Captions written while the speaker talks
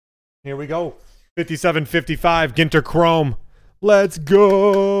Here we go. 57.55 Ginter Chrome. Let's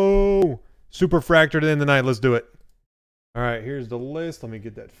go. Super fractured in the night. Let's do it. All right, here's the list. Let me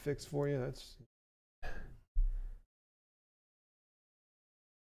get that fixed for you. That's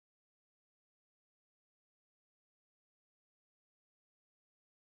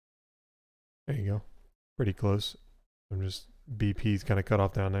there you go. Pretty close. I'm just BP's kind of cut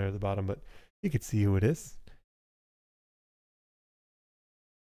off down there at the bottom, but you can see who it is.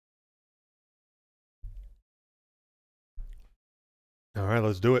 All right,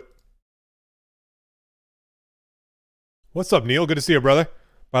 let's do it. What's up, Neil? Good to see you, brother.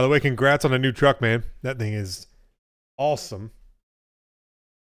 By the way, congrats on a new truck, man. That thing is awesome.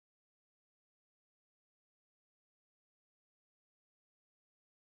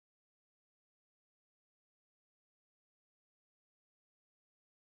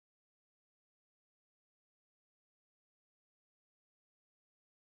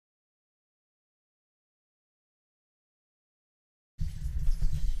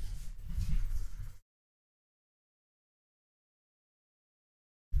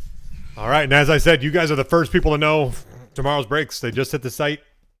 All right, and as I said, you guys are the first people to know tomorrow's breaks. They just hit the site.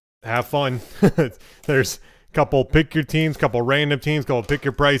 Have fun. There's a couple pick your teams, couple random teams, couple pick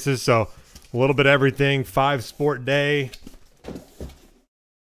your prices. So a little bit of everything. 5 sport day.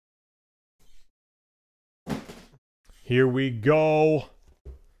 Here we go.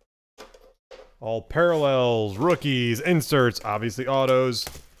 All parallels, rookies, inserts, obviously autos,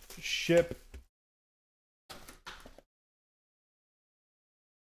 ship.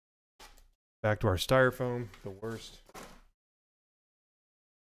 Back to our styrofoam, the worst.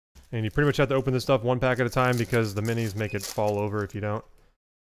 And you pretty much have to open this stuff one pack at a time because the minis make it fall over if you don't.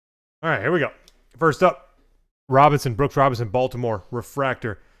 All right, here we go. First up, Robinson, Brooks Robinson, Baltimore,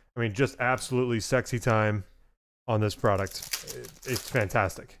 Refractor. I mean, just absolutely sexy time on this product. It's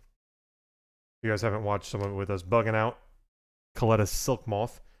fantastic. If you guys haven't watched some of it with us, Bugging Out, Coletta Silk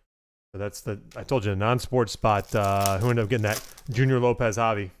Moth. So that's the, I told you, a non-sports spot. Who ended up getting that? Junior Lopez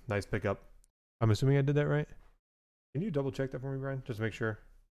Javi. Nice pickup. I'm assuming I did that right. Can you double check that for me, Brian? Just to make sure.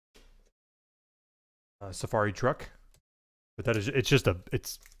 Safari truck. But that is, it's just a,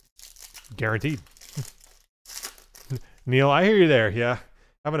 it's guaranteed. Neil, I hear you there. Yeah.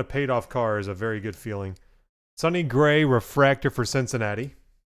 Having a paid off car is a very good feeling. Sunny Gray Refractor for Cincinnati.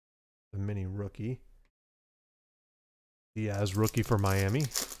 The mini rookie. Diaz rookie for Miami.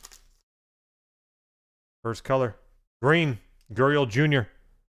 First color. Green. Gurriel Jr.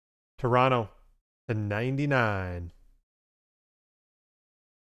 Toronto. To 99.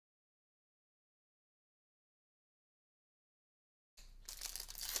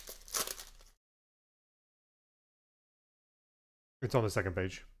 It's on the second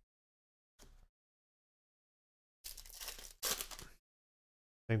page.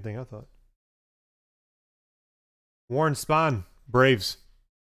 Same thing I thought. Warren Spahn, Braves.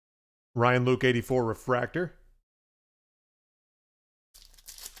 Ryan Luke 84 Refractor.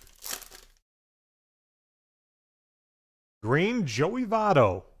 Green Joey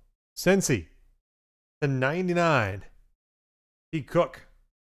Votto. Cincy. To 99. T. Cook.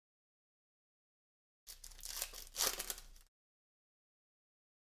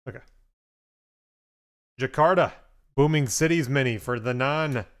 Okay. Jakarta. Booming Cities mini for the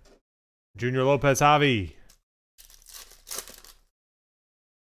non. Junior Lopez Javi.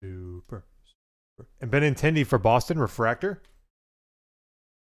 Super. And Benintendi for Boston Refractor.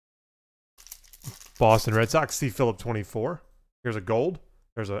 Boston Red Sox, C. Phillip 24. Here's a gold.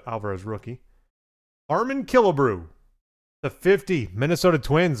 There's a Alvarez rookie. Armin Killebrew. The 50. Minnesota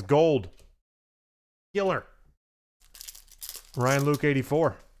Twins, gold. Killer. Ryan Luke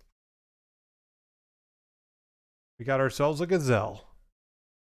 84. We got ourselves a Gazelle.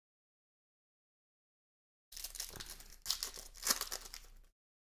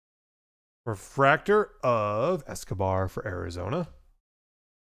 Refractor of Escobar for Arizona.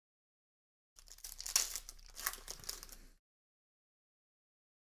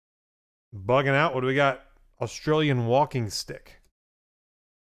 Bugging Out. What do we got? Australian walking stick.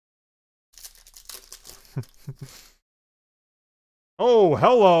 Oh,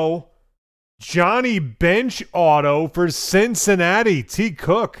 hello. Johnny Bench auto for Cincinnati. T.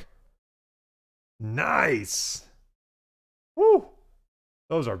 Cook. Nice. Woo.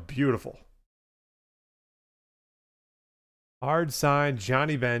 Those are beautiful. Hard side,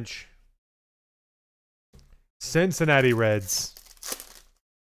 Johnny Bench. Cincinnati Reds.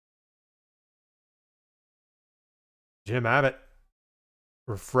 Jim Abbott.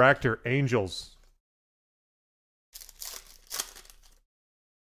 Refractor Angels.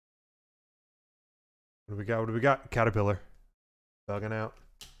 What do we got? What do we got? Caterpillar. Bugging Out.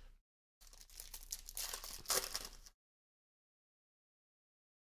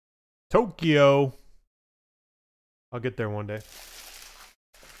 Tokyo. I'll get there one day.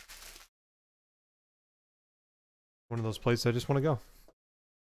 One of those places I just want to go.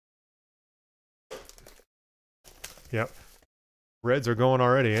 Yep. Reds are going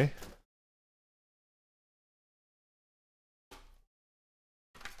already, eh?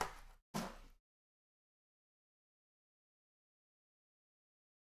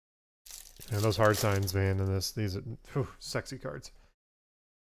 Yeah, those hard signs, man, and these are sexy cards.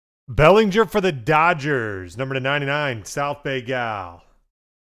 Bellinger for the Dodgers, number /99, South Bay Gal.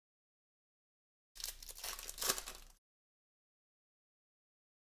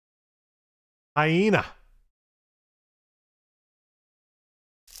 Hyena.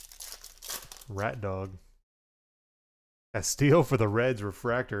 Rat Dog. Castillo for the Reds,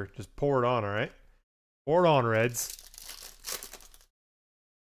 refractor. Just pour it on, all right? Pour it on, Reds.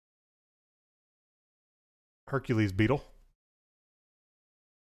 Hercules Beetle.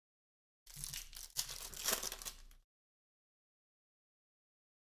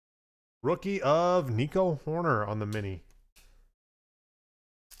 Rookie of Nico Horner on the mini.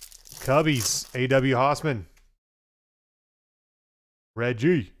 Cubbies, A.W. Hossman.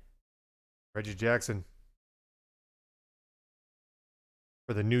 Reggie Jackson.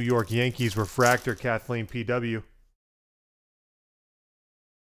 For the New York Yankees, refractor, Kathleen P.W.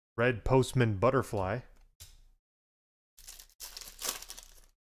 Red Postman Butterfly.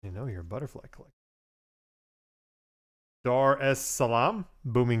 You know you're a butterfly collector. Dar es Salaam,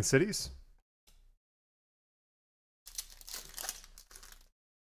 Booming Cities.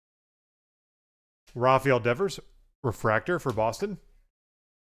 Rafael Devers, refractor for Boston.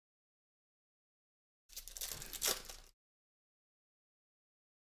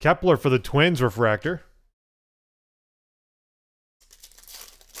 Kepler for the Twins, refractor.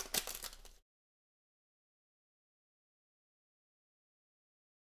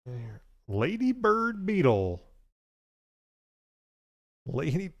 Ladybird Beetle.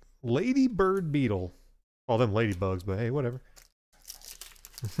 Ladybird Beetle. Call them ladybugs, but hey, whatever.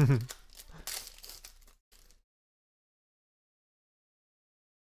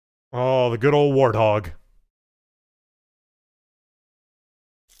 Oh, the good old Warthog.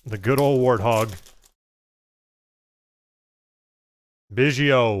 The good old Warthog.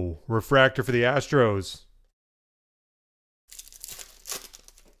 Biggio, refractor for the Astros.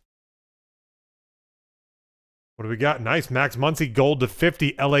 What do we got? Nice. Max Muncy, gold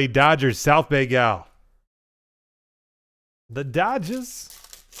 /50. LA Dodgers, South Bay Gal. The Dodgers.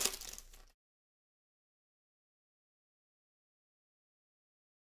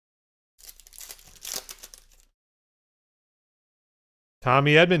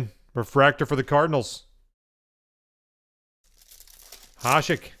 Tommy Edman, refractor for the Cardinals.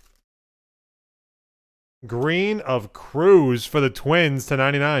 Hasek. Green of Cruz for the Twins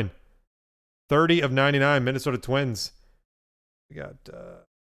 /99. 30 of 99, Minnesota Twins. We got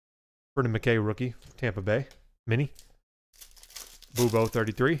Brendan McKay, rookie, Tampa Bay. Mini. Bubo,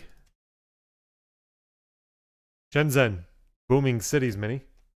 33. Shenzhen, Booming Cities mini.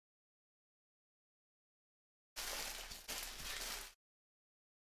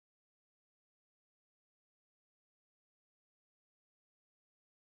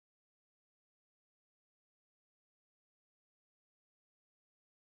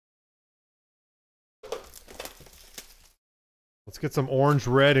 Let's get some orange,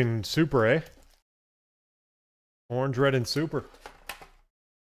 red, and super, eh? Orange, red, and super.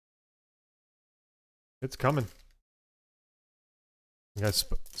 It's coming. You got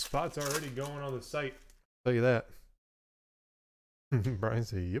spots already going on the site. I'll tell you that. Brian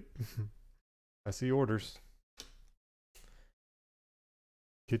said, yep. I see orders.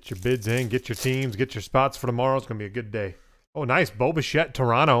 Get your bids in, get your teams, get your spots for tomorrow. It's going to be a good day. Oh, nice. Bo Bichette,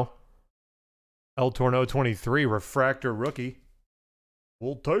 Toronto. El Torno 23, refractor rookie.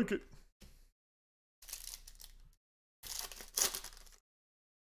 We'll take it.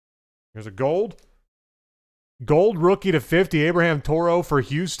 Here's a gold. Gold rookie /50, Abraham Toro for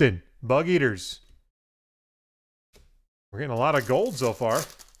Houston. Bug Eaters. We're getting a lot of gold so far.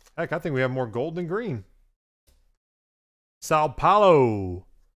 Heck, I think we have more gold than green. Sao Paulo.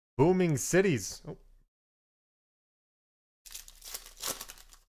 Booming Cities. Oh.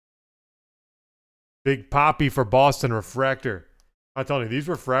 Big Poppy for Boston, refractor. I'm telling you, these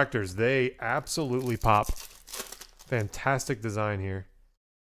refractors, they absolutely pop. Fantastic design here.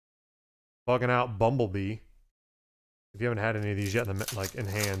 Bugging out Bumblebee. If you haven't had any of these yet in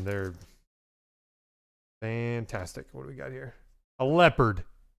hand, they're fantastic. What do we got here? A leopard.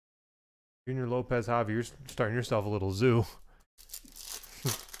 Junior Lopez Javier, you're starting yourself a little zoo.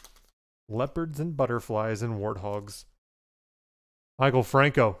 Leopards and butterflies and warthogs. Michael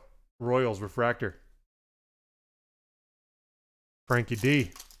Franco, Royals refractor. Frankie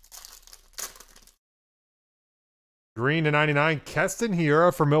D. Green to 99. Keston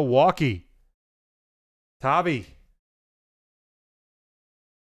Hiura for Milwaukee. Tavi.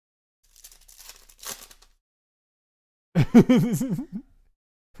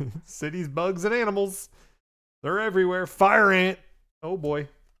 Cities, bugs, and animals. They're everywhere. Fire ant. Oh boy.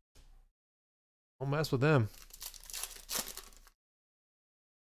 Don't mess with them.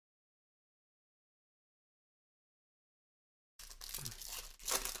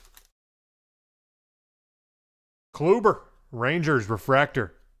 Kluber. Rangers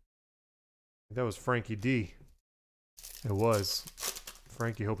refractor. That was Frankie D. It was.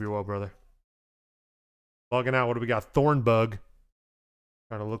 Frankie, hope you're well, brother. Bugging out. What do we got? Thorn bug.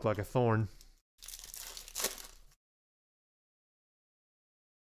 Trying to look like a thorn.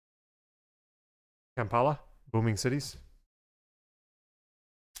 Kampala. Booming cities.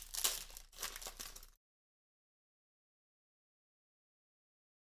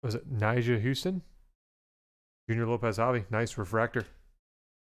 Was it Nigel Houston? Junior Lopez Javi. Nice refractor.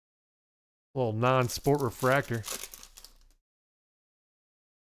 Little non-sport refractor.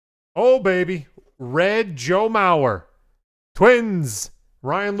 Oh, baby. Red Joe Mauer. Twins.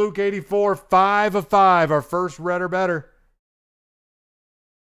 Ryan Luke 84. 5 of 5. Our first red or better.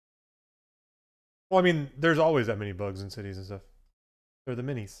 Well, I mean, there's always that many bugs in cities and stuff. They're the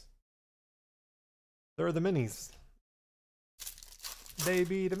minis. They're the minis. They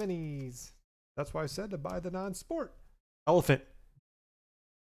be the minis. That's why I said to buy the non-sport. Elephant.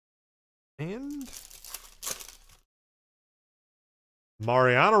 And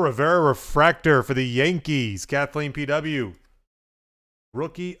Mariano Rivera refractor for the Yankees. Kathleen PW.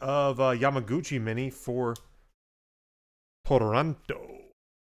 Rookie of Yamaguchi mini for Toronto.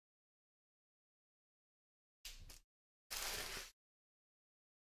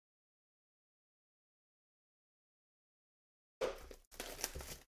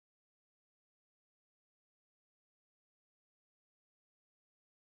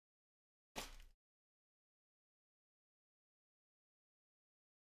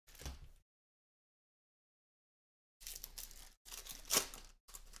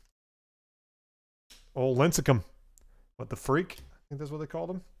 Old Lincecum. What, the freak? I think that's what they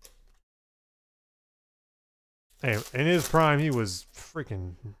called him. Hey, in his prime, he was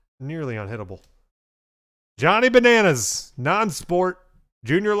freaking nearly unhittable. Johnny Bananas. Non-sport.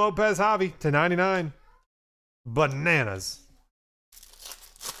 Junior Lopez Javi to 99. Bananas.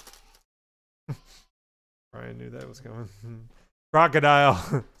 I knew that was coming.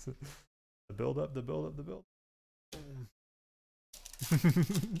 Crocodile. The build up, the build up, the build.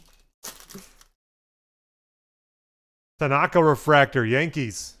 Tanaka refractor,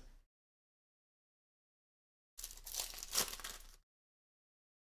 Yankees.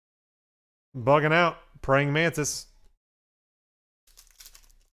 Bugging out, praying mantis.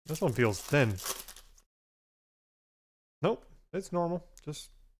 This one feels thin. Nope, it's normal. Just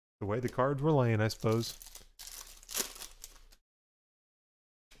the way the cards were laying, I suppose.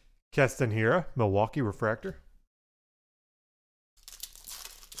 Keston Hiura, Milwaukee refractor.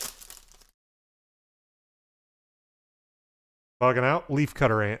 Bugging out, leaf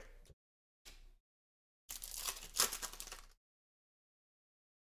cutter ant.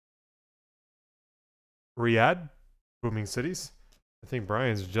 Riyadh, booming cities. I think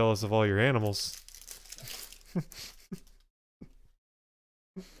Brian's jealous of all your animals.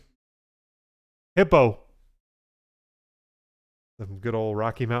 Hippo. Some good old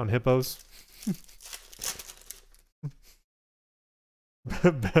Rocky Mountain hippos.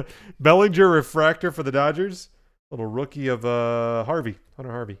 Bellinger refractor for the Dodgers. Little rookie of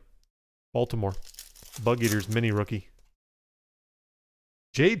Hunter Harvey. Baltimore. Bug Eaters mini rookie.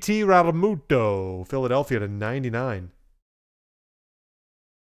 JT Realmuto, Philadelphia to 99.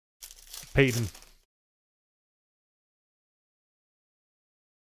 Peyton.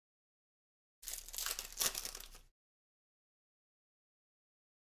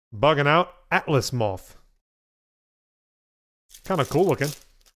 Bugging out, Atlas Moth. Kind of cool looking.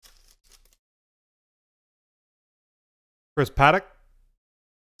 Chris Paddock,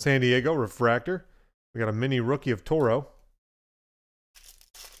 San Diego refractor. We got a mini rookie of Toro.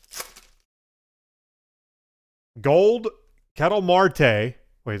 Gold, Kettle Marte. Wait,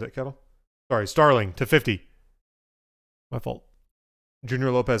 is that Kettle? Sorry, Starling to 50. My fault.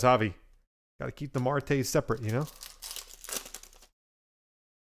 Junior Lopez Javi. Got to keep the Martes separate, you know?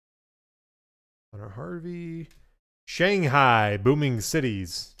 Hunter Harvey. Shanghai, booming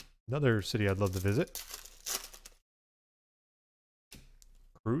cities. Another city I'd love to visit.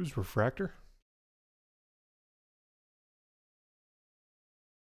 Cruz refractor.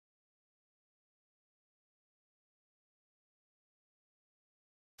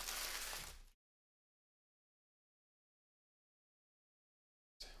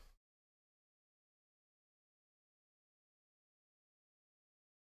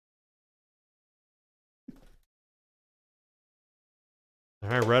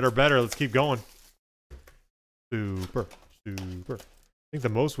 right, red or better. Let's keep going. Super. I think the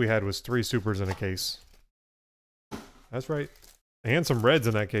most we had was 3 supers in a case. That's right. And some reds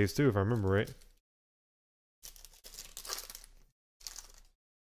in that case, too, if I remember right.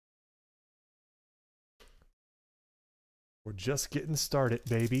 We're just getting started,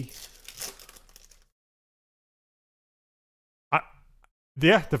 baby.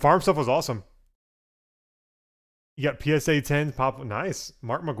 Yeah, the farm stuff was awesome. You got PSA 10 pop. Nice.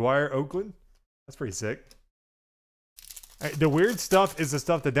 Mark McGuire, Oakland. That's pretty sick. The weird stuff is the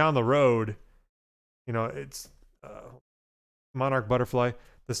stuff that down the road, you know, it's Monarch Butterfly.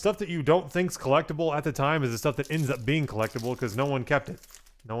 The stuff that you don't think's collectible at the time is the stuff that ends up being collectible because no one kept it.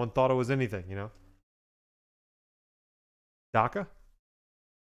 No one thought it was anything, you know? DACA?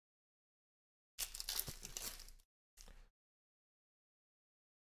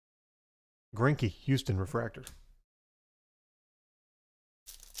 Grinky, Houston Refractor.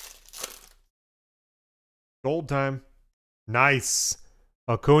 Gold time. Nice.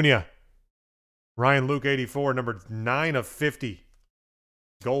 Acuna. Ryan Luke 84, number 9 of 50.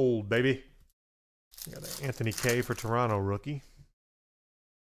 Gold, baby. We got an Anthony K for Toronto rookie.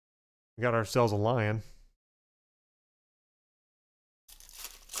 We got ourselves a Lion.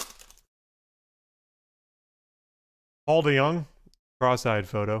 Paul DeYoung. Cross-eyed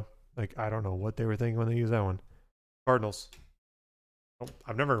photo. Like, I don't know what they were thinking when they used that one. Cardinals. Oh,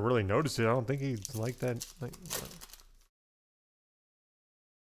 I've never really noticed it. I don't think he's like that. Like,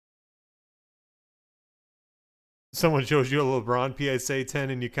 someone shows you a LeBron PSA 10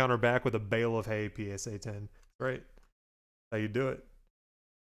 and you counter back with a bale of hay PSA 10. Right. How you do it.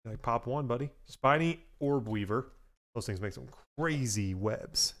 Like, pop one, buddy. Spiny Orb Weaver. Those things make some crazy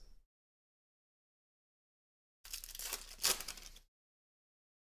webs.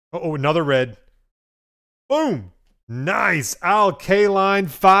 Oh, another red. Boom. Nice. Al Kaline,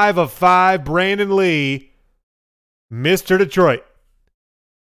 5 of 5. Brandon Lee. Mr. Detroit.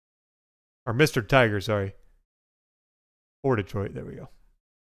 Or Mr. Tiger, sorry. Or Detroit. There we go.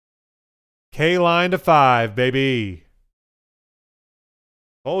 K-line to 5, baby.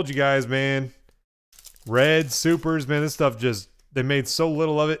 Told you guys, man. Red, supers, man. This stuff just, they made so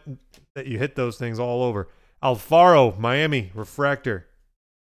little of it that you hit those things all over. Alfaro, Miami, Refractor.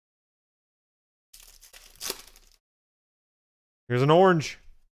 Here's an orange.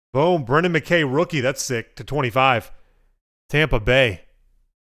 Boom. Brendan McKay, rookie. That's sick. To 25. Tampa Bay.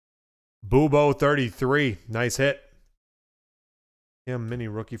 Boobo, 33. Nice hit. Him, mini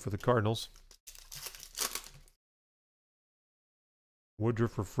rookie for the Cardinals.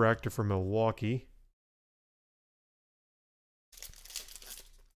 Woodruff Refractor for Milwaukee.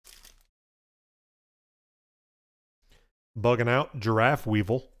 Bugging out. Giraffe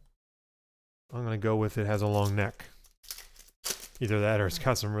Weevil. I'm going to go with it has a long neck. Either that or it's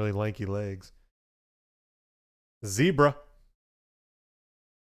got some really lanky legs. Zebra.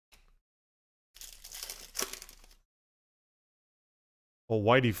 Well,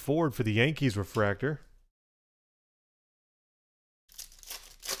 Whitey Ford for the Yankees Refractor.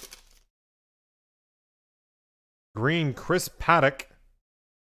 Green Chris Paddock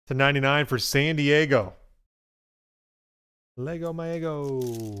to 99 for San Diego. Lego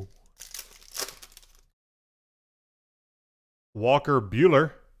Maego. Walker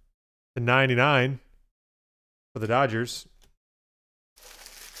Buehler to 99 for the Dodgers.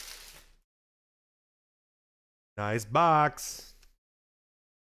 Nice box.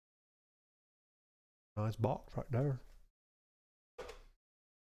 Nice box right there.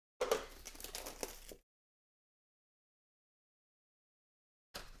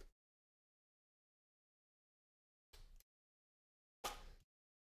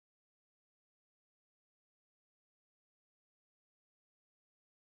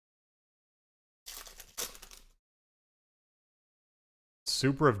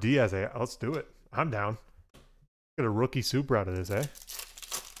 Super of Diaz, eh? Let's do it. I'm down. Get a rookie super out of this, eh?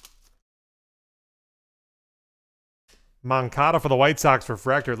 Moncada for the White Sox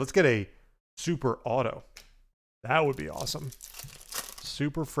Refractor. Let's get a super auto. That would be awesome.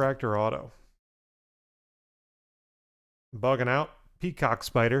 Super Fractor auto. Bugging out. Peacock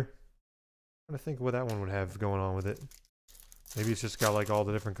Spider. I'm trying to think what that one would have going on with it. Maybe it's just got like all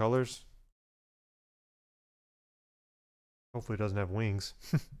the different colors. Hopefully it doesn't have wings.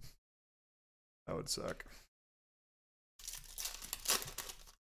 That would suck.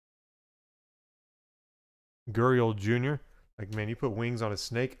 Gurriel Jr. Like, man, you put wings on a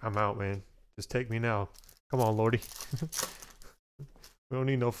snake, I'm out, man. Just take me now. Come on, Lordy. We don't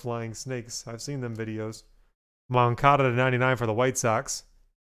need no flying snakes. I've seen them videos. Moncada to 99 for the White Sox.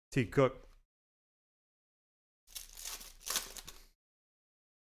 T. Cook.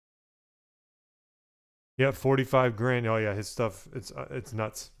 Yeah, 45 grand. Oh yeah, his stuff. It's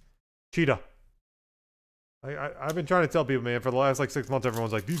nuts. Cheetah. I've been trying to tell people, man, for the last like 6 months,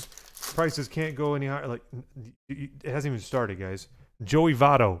 everyone's like, these prices can't go any higher. Like, it hasn't even started, guys. Joey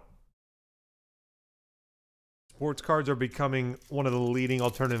Votto. Sports cards are becoming one of the leading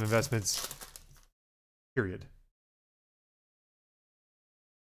alternative investments. Period.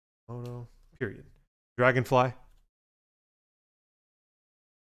 Oh no. Period. Dragonfly.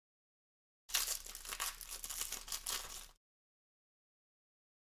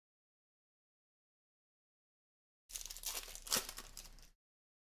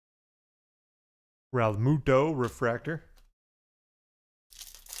 Realmuto refractor.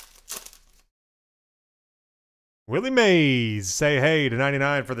 Willie Mays. Say hey to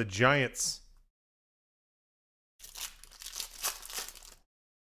 99 for the Giants.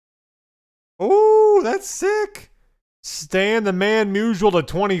 Oh, that's sick. Stan the Man Musial to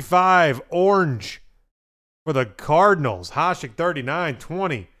 25. Orange for the Cardinals. Hasek 39,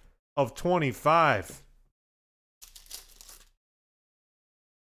 20 of 25.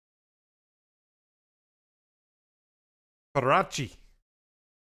 Karachi.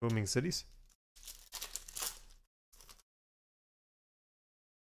 Booming Cities.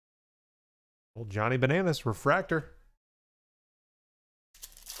 Old Johnny Bananas. Refractor.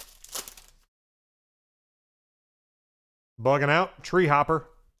 Bugging out. Tree Hopper.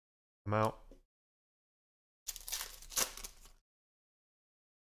 I'm out.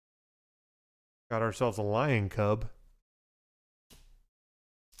 Got ourselves a Lion Cub.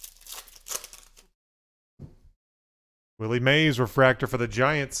 Willie Mays refractor for the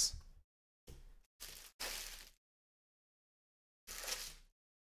Giants.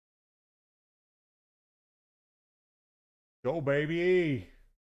 Go, baby.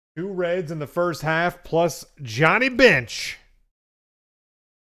 2 Reds in the first half plus Johnny Bench.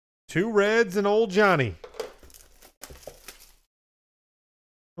 2 Reds and old Johnny.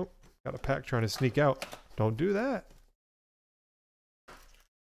 Oh, got a pack trying to sneak out. Don't do that.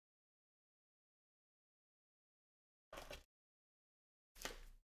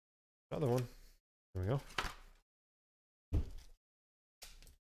 Another one. There we go.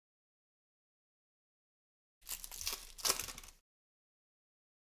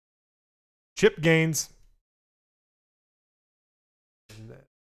 Chip Gaines.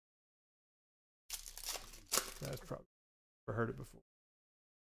 That's probably never heard it before.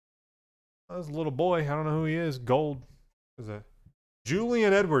 Oh, that's a little boy. I don't know who he is. Gold. Is that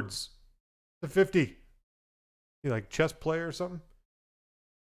Julian Edwards? The 50. He like chess player or something?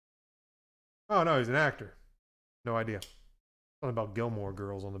 Oh no, he's an actor. No idea. Something about Gilmore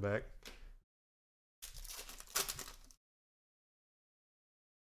Girls on the back.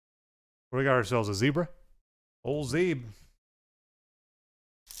 We got ourselves a zebra. Old Zeb.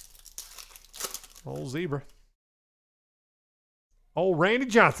 Old zebra. Old Randy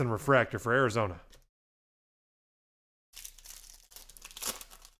Johnson refractor for Arizona.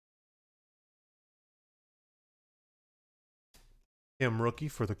 Him rookie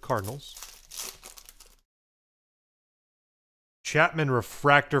for the Cardinals. Chapman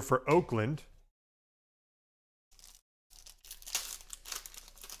refractor for Oakland.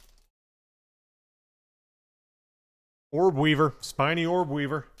 Orb Weaver. Spiny Orb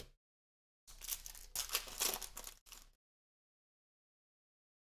Weaver.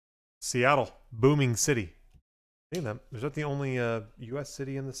 Seattle. Booming City. Is that the only U.S.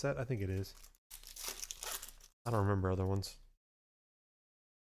 city in the set? I think it is. I don't remember other ones.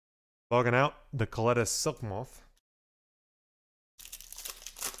 Logging out. The Coletta Silk Moth.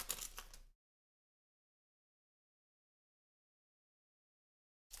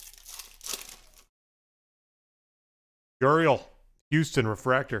 Guriel. Houston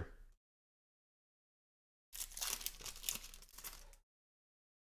refractor.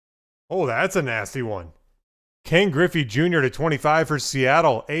 Oh, that's a nasty one. Ken Griffey Jr. to 25 for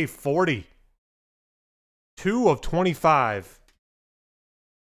Seattle. A40. 2 of 25.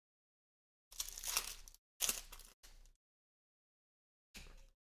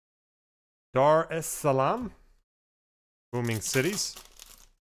 Dar es Salaam. Booming Cities.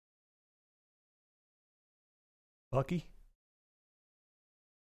 Bucky.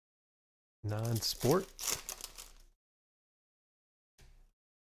 Non-sport.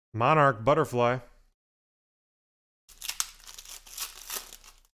 Monarch Butterfly.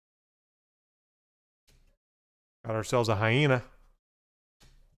 Got ourselves a Hyena.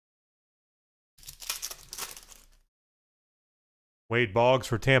 Wade Boggs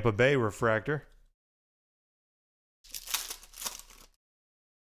for Tampa Bay refractor.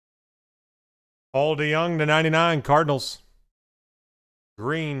 Paul DeYoung to 99 Cardinals.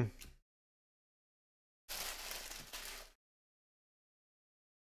 Green.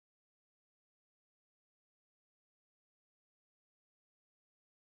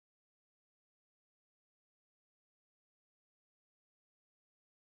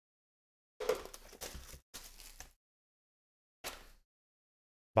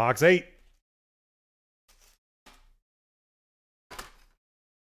 Box 8.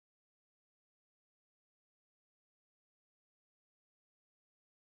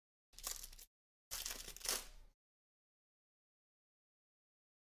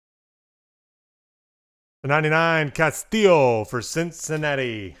 The 99 Castillo for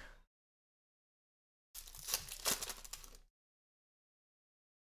Cincinnati.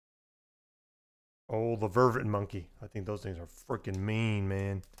 Oh, the Vervet Monkey. I think those things are freaking mean,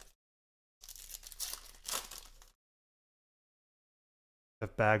 man.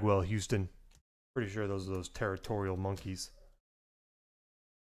 F. Bagwell, Houston. Pretty sure those are those territorial monkeys.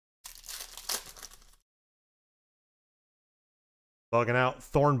 Bugging out,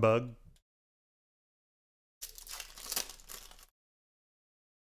 Thornbug.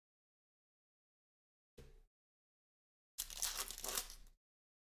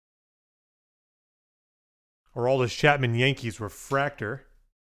 Aroldis Chapman, Yankees, Refractor.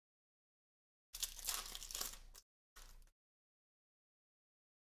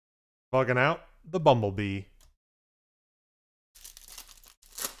 Bugging out, the Bumblebee.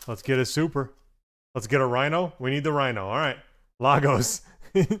 Let's get a super. Let's get a Rhino. We need the Rhino. All right. Lagos.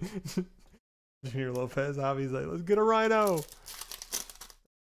 Junior Lopez, Javi's like, let's get a Rhino.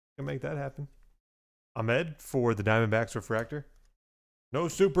 Can make that happen. Ahmed for the Diamondbacks Refractor. No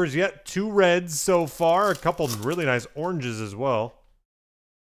supers yet. 2 reds so far. A couple really nice oranges as well.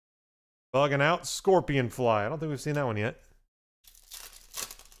 Bugging out, Scorpion Fly. I don't think we've seen that one yet.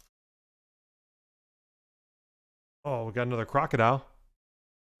 Oh, we got another Crocodile.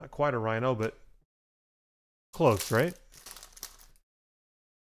 Not quite a Rhino, but close, right?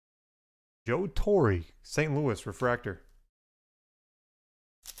 Joe Torre, St. Louis Refractor.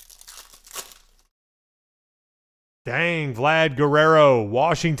 Dang, Vlad Guerrero,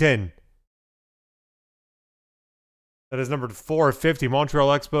 Washington. That is numbered 450. Montreal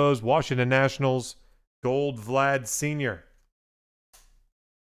Expos, Washington Nationals, Gold Vlad Sr.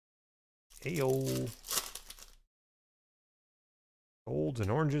 Ayo. Golds and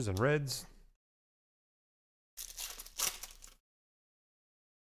oranges and reds.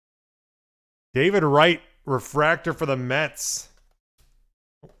 David Wright, Refractor for the Mets.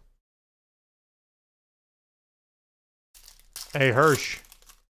 Hey, Hirsch.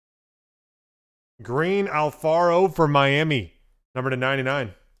 Green Alfaro for Miami. Number to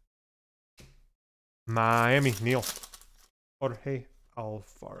 99. Miami, Neil. Jorge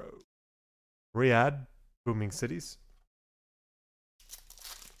Alfaro. Riyadh, Booming Cities.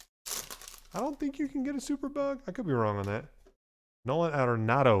 I don't think you can get a super bug. I could be wrong on that. Nolan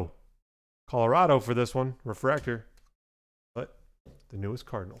Arenado. Colorado for this one. Refractor. But the newest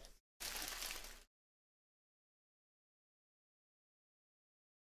Cardinal.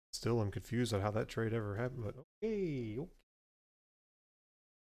 Still, I'm confused on how that trade ever happened, but okay.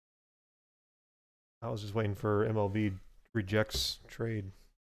 I was just waiting for MLB rejects trade.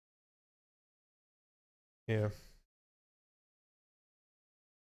 Yeah.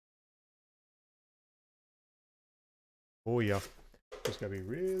 Oh, yeah. Just gotta be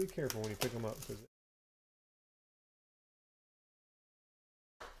really careful when you pick them up.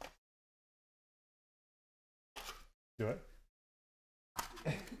 Do it.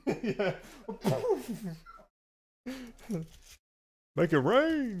 Yeah. Make it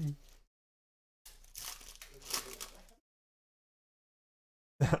rain.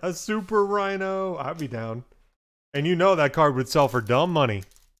 A super Rhino. I'd be down. And you know that card would sell for dumb money.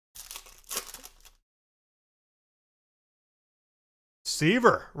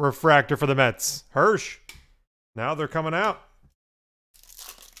 Seaver, Refractor for the Mets. Hirsch. Now they're coming out.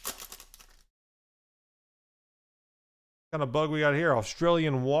 What kind of bug we got here?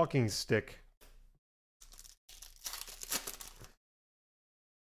 Australian walking stick.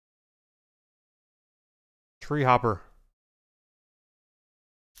 Tree hopper.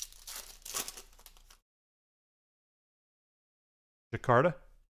 Jakarta.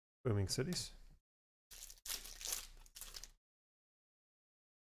 Booming Cities.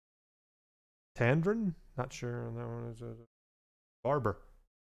 Tandrin? Not sure on that one. Is a barber.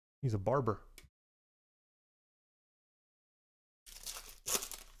 He's a barber.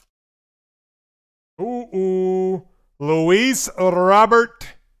 Ooh. Luis Robert.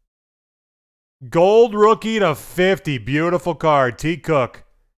 Gold rookie to 50. Beautiful card. T. Cook.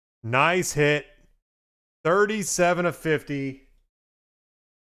 Nice hit. 37 of 50.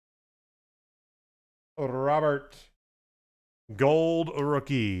 Robert. Gold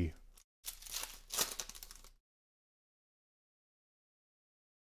rookie.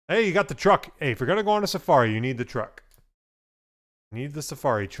 Hey, you got the truck. Hey, if you're going to go on a safari, you need the truck. You need the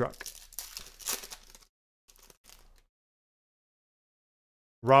safari truck.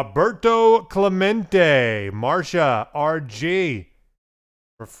 Roberto Clemente. Marcia. RG.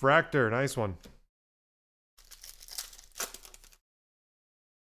 Refractor. Nice one.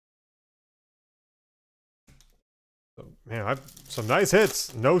 So, man, I've some nice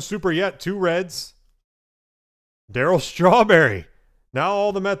hits. No super yet. 2 reds. Daryl Strawberry. Now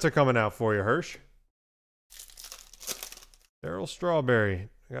all the Mets are coming out for you, Hirsch. Daryl Strawberry.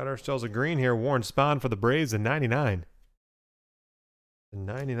 Got ourselves a green here. Warren Spahn for the Braves in 99.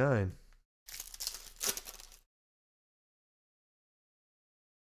 99.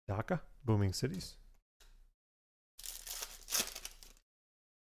 Dhaka. Booming Cities.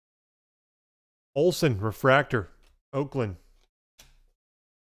 Olsen. Refractor. Oakland.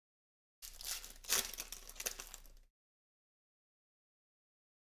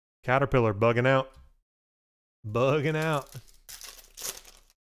 Caterpillar bugging out. Bugging out.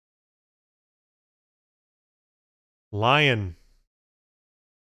 Lion.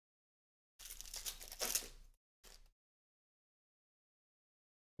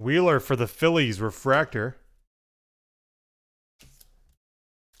 Wheeler for the Phillies. Refractor.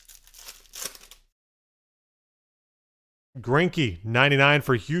 Greinke. 99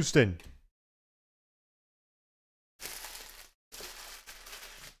 for Houston.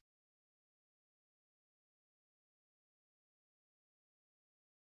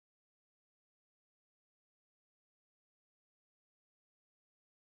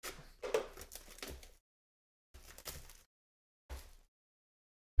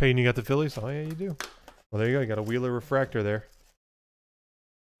 Peyton, you got the Phillies? Oh, yeah, you do. Well, there you go. You got a Wheeler refractor there.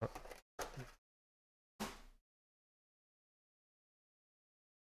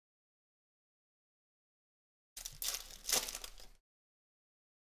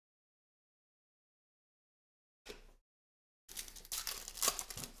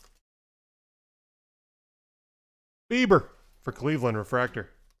 Bieber for Cleveland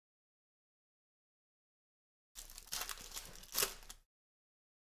refractor.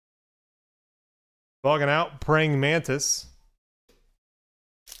 Bugging out. Praying Mantis.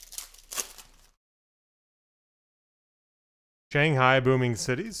 Shanghai Booming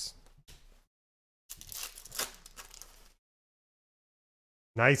Cities.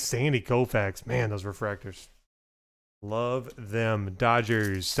 Nice Sandy Koufax. Man, those refractors. Love them.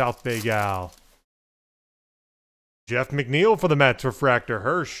 Dodgers. South Bay Gal. Jeff McNeil for the Mets refractor.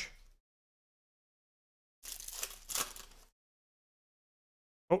 Hirsch.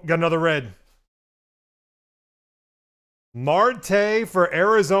 Oh, got another red. Marte for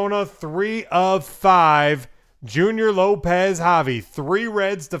Arizona, 3 of 5. Junior Lopez Javi, 3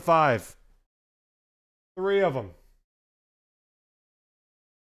 reds to 5. 3 of them.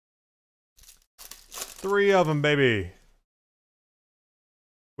 3 of them, baby.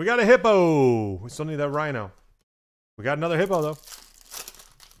 We got a hippo. We still need that rhino. We got another hippo, though.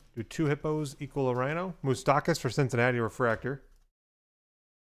 Do 2 hippos equal a rhino? Moustakas for Cincinnati refractor.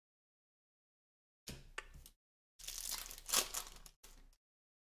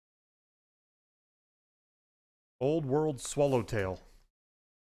 Old World Swallowtail.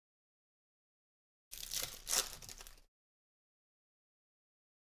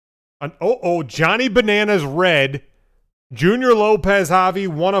 Johnny Bananas red. Junior Lopez Javi,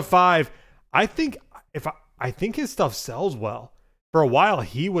 1 of 5. I think I think his stuff sells well. For a while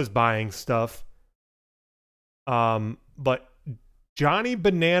he was buying stuff. But Johnny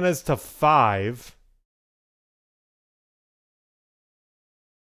Bananas to 5.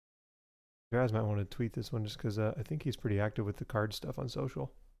 You guys might want to tweet this one just because I think he's pretty active with the card stuff on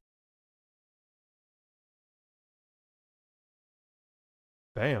social.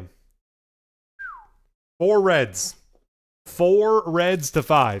 Bam. 4 reds. 4 reds to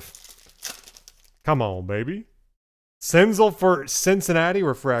 5. Come on, baby. Senzel for Cincinnati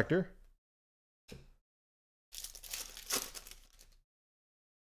refractor.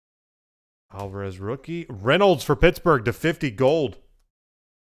 Alvarez rookie. Reynolds for Pittsburgh to 50 gold.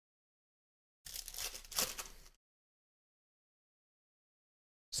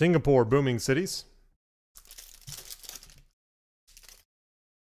 Singapore Booming Cities.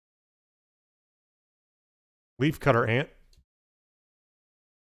 Leaf cutter ant.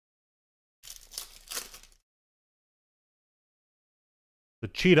 The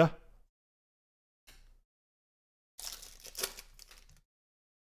cheetah.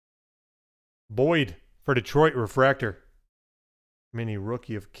 Boyd for Detroit refractor. Mini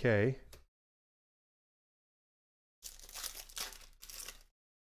rookie of K.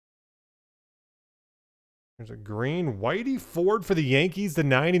 There's a green. Whitey Ford for the Yankees to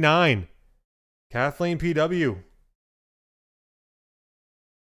 99. Kathleen PW.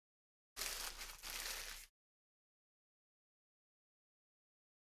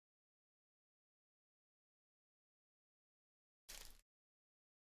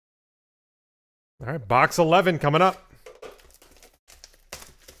 All right, box 11 coming up.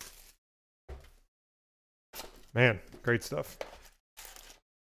 Man, great stuff.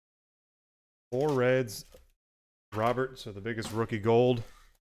 4 reds. Robert, so the biggest rookie gold.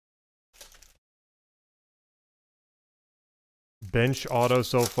 Bench auto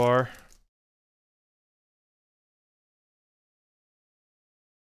so far.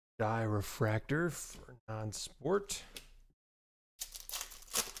 Die refractor for non-sport.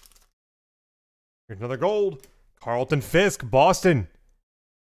 Here's another gold. Carlton Fisk, Boston.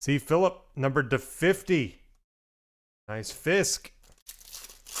 C. Phillip, numbered to 50. Nice Fisk.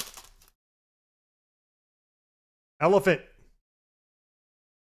 Elephant.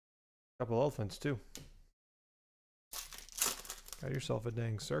 Couple elephants too. Got yourself a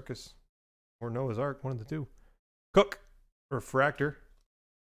dang circus. Or Noah's Ark, one of the two. Cook, refractor.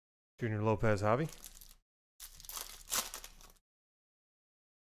 Junior Lopez Javi.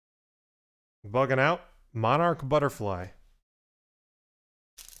 Bugging out. Monarch Butterfly.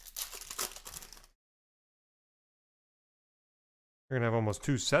 You're going to have almost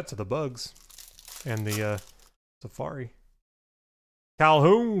 2 sets of the bugs. And the Safari.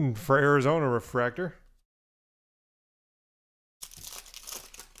 Calhoun for Arizona refractor.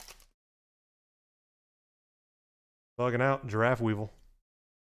 Bugging out. Giraffe Weevil.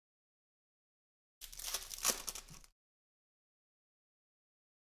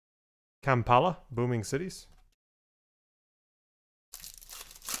 Kampala, Booming Cities.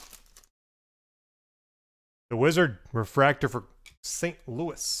 The Wizard, refractor for St.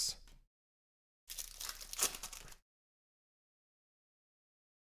 Louis.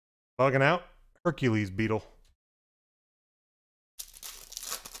 Bugging out, Hercules Beetle.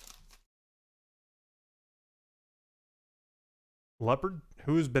 Leopard,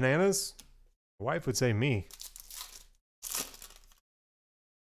 who's bananas? My wife would say me.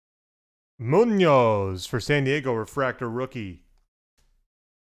 Munoz for San Diego, refractor rookie.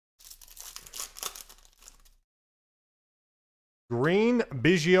 Green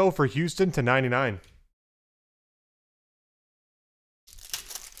Biggio for Houston to 99.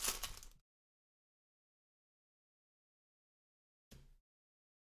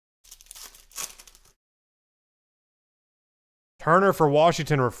 Turner for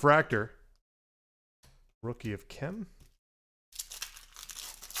Washington, refractor. Rookie of Chem.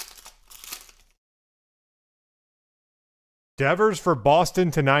 Devers for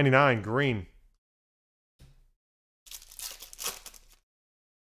Boston to 99, green.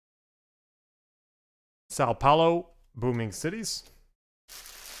 Sao Paulo, Booming Cities.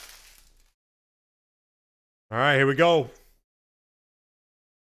 All right, here we go.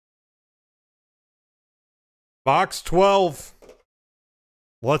 Box 12.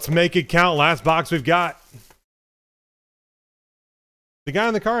 Let's make it count. Last box we've got. The guy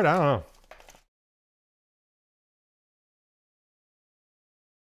on the card? I don't know.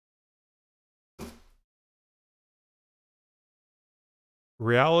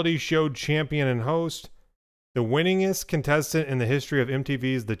 Reality show champion and host. The winningest contestant in the history of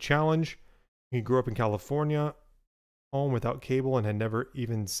MTV's The Challenge. He grew up in California, home without cable, and had never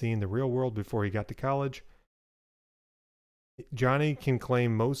even seen the real world before he got to college. Johnny can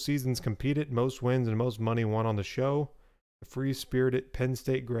claim most seasons competed, most wins, and most money won on the show. The free-spirited Penn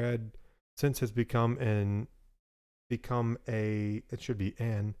State grad since has become an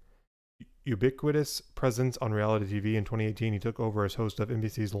ubiquitous presence on reality TV. In 2018, he took over as host of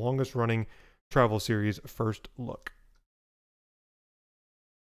NBC's longest-running travel series, First Look.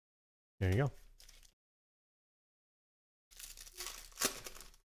 There you go.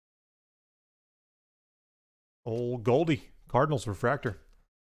 Old Goldie, Cardinals refractor.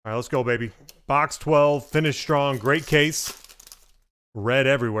 All right, let's go, baby. Box 12, finish strong, great case. Red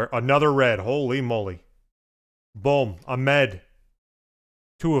everywhere. Another red. Holy moly. Boom. Ahmed.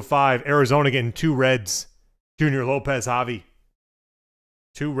 2 of 5. Arizona getting 2 reds. Junior Lopez Javi.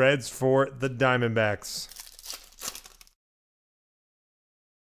 2 reds for the Diamondbacks.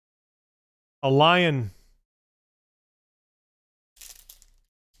 A Lion.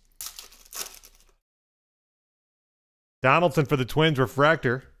 Donaldson for the Twins,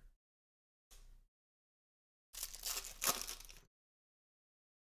 refractor.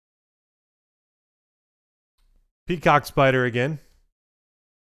 Peacock Spider again.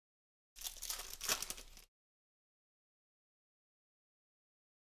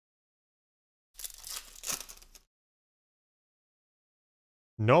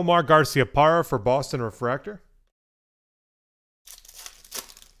 Nomar Garciaparra for Boston, refractor.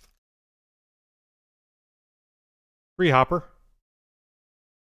 Free Hopper.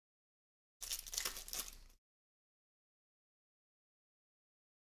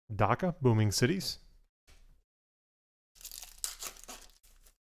 Dhaka, Booming Cities.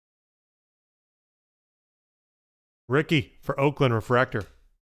 Ricky for Oakland Refractor.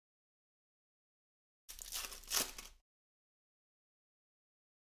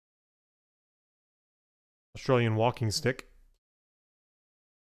 Australian Walking Stick.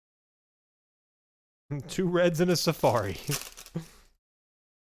 2 reds and a safari.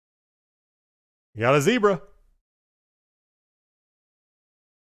 You got a zebra.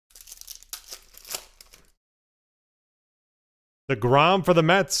 The Grom for the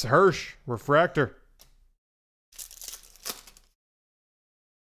Mets. Hirsch. Refractor.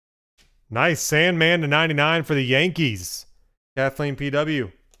 Nice. Sandman to 99 for the Yankees. Kathleen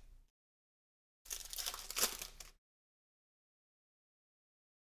PW.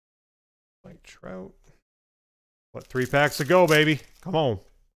 Mike Trout. What, 3 packs to go, baby? Come on.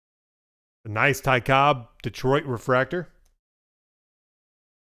 A nice Ty Cobb, Detroit Refractor.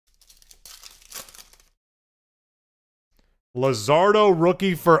 Luzardo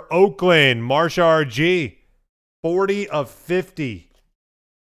rookie for Oakland, Marsha RG. 40 of 50.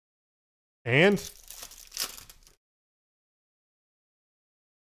 And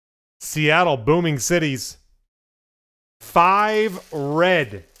Seattle Booming Cities. 5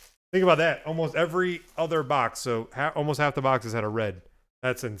 red. Think about that. Almost every other box. So almost half the boxes had a red.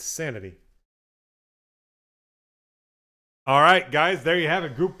 That's insanity. All right, guys. There you have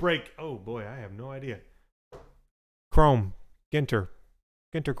it. Group break. Oh, boy. I have no idea. Chrome. Ginter.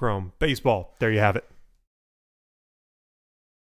 Ginter Chrome. Baseball. There you have it.